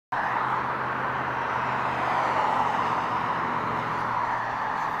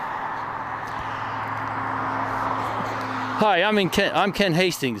Hi, I'm Ken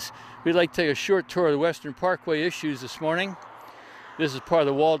Hastings. We'd like to take a short tour of the Western Parkway issues this morning. This is part of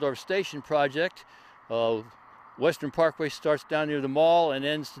the Waldorf Station project. Western Parkway starts down near the mall and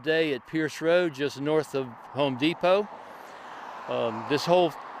ends today at Pierce Road, just north of Home Depot. This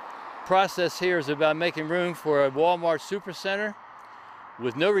whole process here is about making room for a Walmart supercenter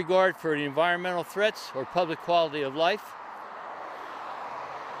with no regard for the environmental threats or public quality of life.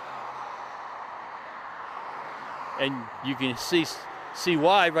 And you can see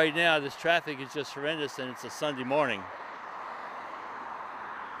why right now this traffic is just horrendous, and it's a Sunday morning.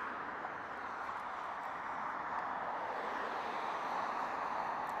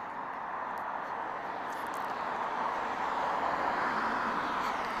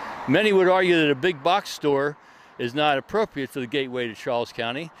 Many would argue that a big box store is not appropriate for the gateway to Charles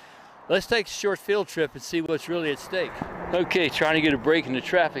County. Let's take a short field trip and see what's really at stake. Okay, trying to get a break in the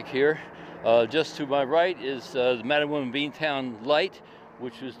traffic here. Just to my right is the Madam Woman Beantown Light,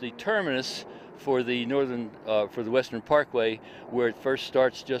 which was the terminus for the Western Parkway, where it first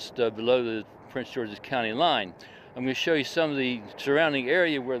starts just below the Prince George's County line. I'm going to show you some of the surrounding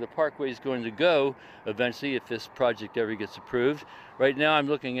area where the parkway is going to go eventually, if this project ever gets approved. Right now I'm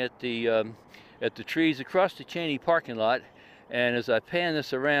looking at the trees across the Cheney parking lot, and as I pan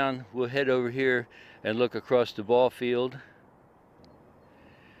this around, we'll head over here and look across the ball field.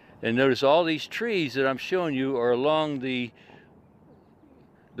 And notice all these trees that I'm showing you are along the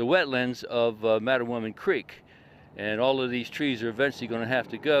wetlands of Madam Woman Creek. And all of these trees are eventually going to have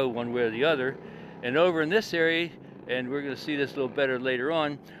to go one way or the other. And over in this area, and we're going to see this a little better later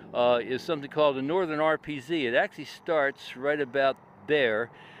on, is something called the Northern RPZ. It actually starts right about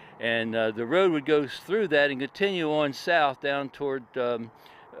there. And the road would go through that and continue on south down toward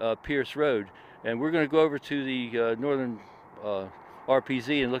Pierce Road. And we're going to go over to the Northern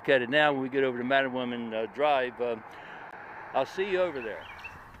RPZ and look at it now when we get over to Madam Woman Drive. I'll see you over there.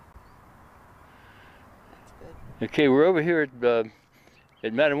 Okay, we're over here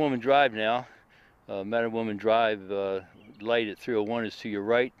at Madam Woman Drive now. Madam Woman Drive light at 301 is to your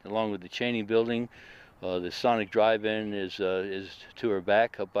right, along with the Cheney building. The Sonic Drive-In is to her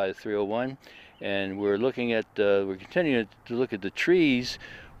back, up by the 301. And we're continuing to look at the trees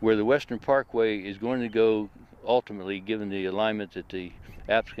where the Western Parkway is going to go ultimately, given the alignment that the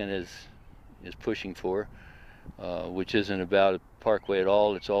applicant is pushing for, which isn't about a parkway at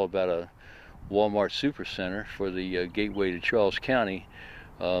all. It's all about a Walmart supercenter for the gateway to Charles County.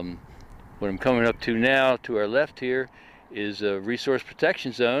 What I'm coming up to now, to our left here, is a resource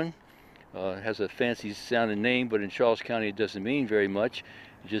protection zone. It has a fancy sounding name, but in Charles County it doesn't mean very much.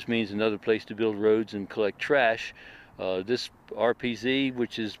 It just means another place to build roads and collect trash. This RPZ,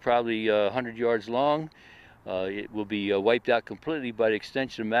 which is probably 100 yards long, it will be wiped out completely by the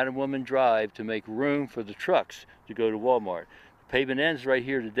extension of Madam Woman Drive to make room for the trucks to go to Walmart. The pavement ends right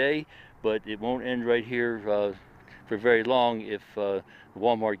here today, but it won't end right here for very long if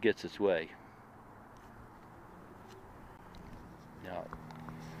Walmart gets its way. Now,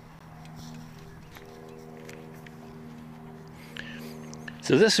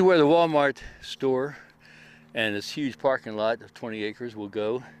 so this is where the Walmart store and this huge parking lot of 20 acres will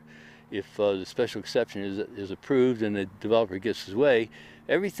go if the special exception is approved and the developer gets his way.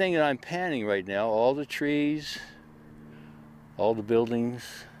 Everything that I'm panning right now, all the trees, all the buildings,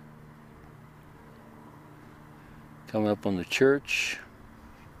 coming up on the church,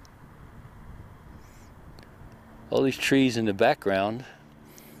 all these trees in the background,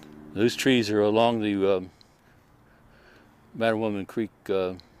 those trees are along the Madam Woman Creek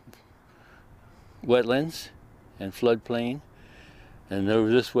wetlands and floodplain. And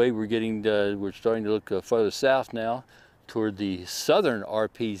over this way we're starting to look farther south now toward the southern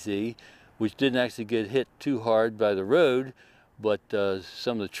RPZ, which didn't actually get hit too hard by the road, but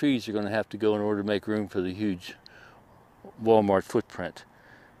some of the trees are going to have to go in order to make room for the huge Walmart footprint.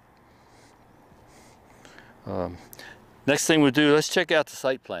 Next thing we'll do, let's check out the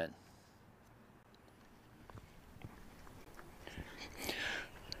site plan.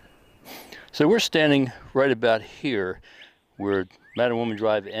 So we're standing right about here where Madam Woman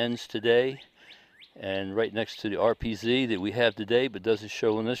Drive ends today, and right next to the RPZ that we have today but doesn't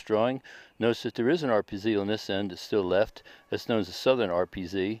show on this drawing. Notice that there is an RPZ on this end that's still left. That's known as the southern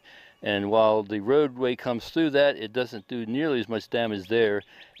RPZ. And while the roadway comes through that, it doesn't do nearly as much damage there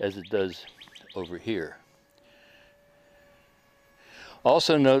as it does over here.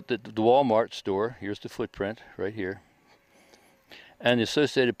 Also note that the Walmart store, here's the footprint right here, and the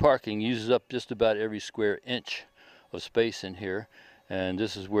associated parking uses up just about every square inch of space in here. And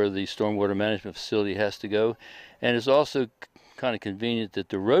this is where the stormwater management facility has to go. And it's also kind of convenient that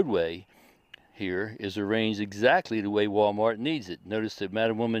the roadway here is arranged exactly the way Walmart needs it. Notice that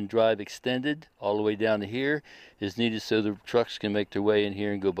Madam Woman Drive extended all the way down to here is needed so the trucks can make their way in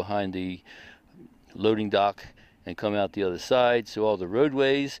here and go behind the loading dock and come out the other side. So all the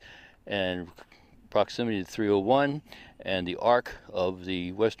roadways and proximity to 301 and the arc of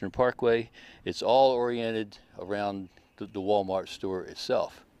the Western Parkway, it's all oriented around the Walmart store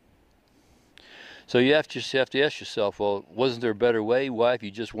itself. So you just have to ask yourself, well, wasn't there a better way? Why, if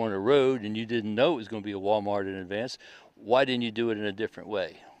you just wanted a road and you didn't know it was going to be a Walmart in advance, why didn't you do it in a different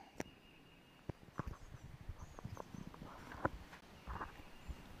way?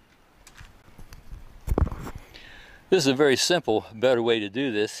 This is a very simple, better way to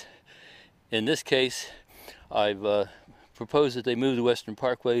do this. In this case, I've proposed that they move the Western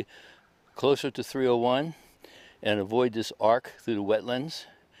Parkway closer to 301 and avoid this arc through the wetlands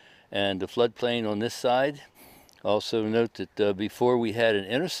and the floodplain on this side. Also note that before we had an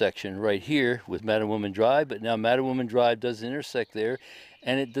intersection right here with Madam Woman Drive, but now Madam Woman Drive does intersect there,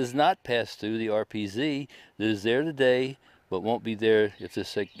 and it does not pass through the RPZ that is there today, but won't be there if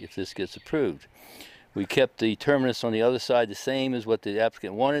this gets approved. We kept the terminus on the other side the same as what the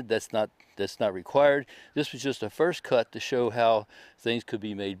applicant wanted. That's not required. This was just a first cut to show how things could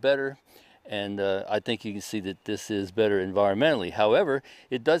be made better. And I think you can see that this is better environmentally. However,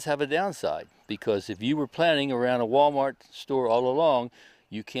 it does have a downside, because if you were planning around a Walmart store all along,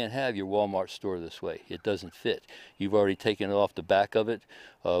 you can't have your Walmart store this way. It doesn't fit. You've already taken it off the back of it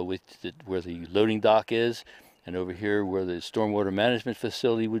where the loading dock is, and over here where the stormwater management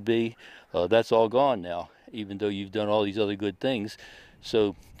facility would be. That's all gone now, even though you've done all these other good things.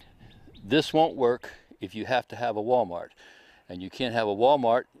 So this won't work if you have to have a Walmart. And you can't have a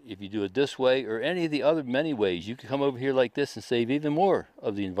Walmart if you do it this way or any of the other many ways. You can come over here like this and save even more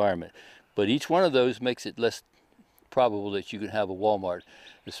of the environment. But each one of those makes it less probable that you can have a Walmart,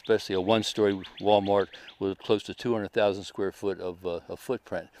 especially a one-story Walmart with close to 200,000 square foot of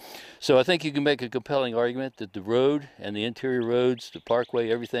footprint. So I think you can make a compelling argument that the road and the interior roads, the parkway,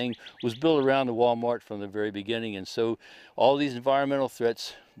 everything was built around the Walmart from the very beginning. And so all these environmental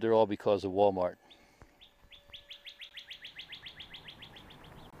threats, they're all because of Walmart.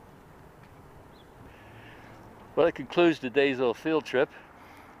 Well, that concludes today's little field trip.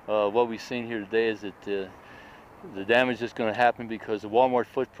 What we've seen here today is that the damage is going to happen because the Walmart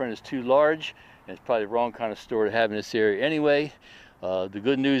footprint is too large, and it's probably the wrong kind of store to have in this area anyway. The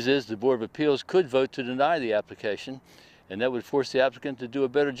good news is the Board of Appeals could vote to deny the application, and that would force the applicant to do a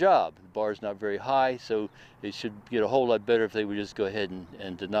better job. The bar is not very high, so it should get a whole lot better if they would just go ahead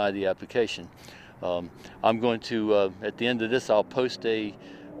and deny the application. I'm going to, at the end of this, I'll post a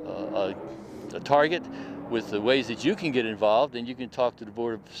target with the ways that you can get involved, and you can talk to the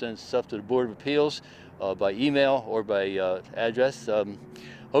board, send stuff to the Board of Appeals by email or by address.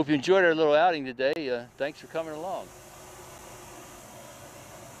 Hope you enjoyed our little outing today. Thanks for coming along.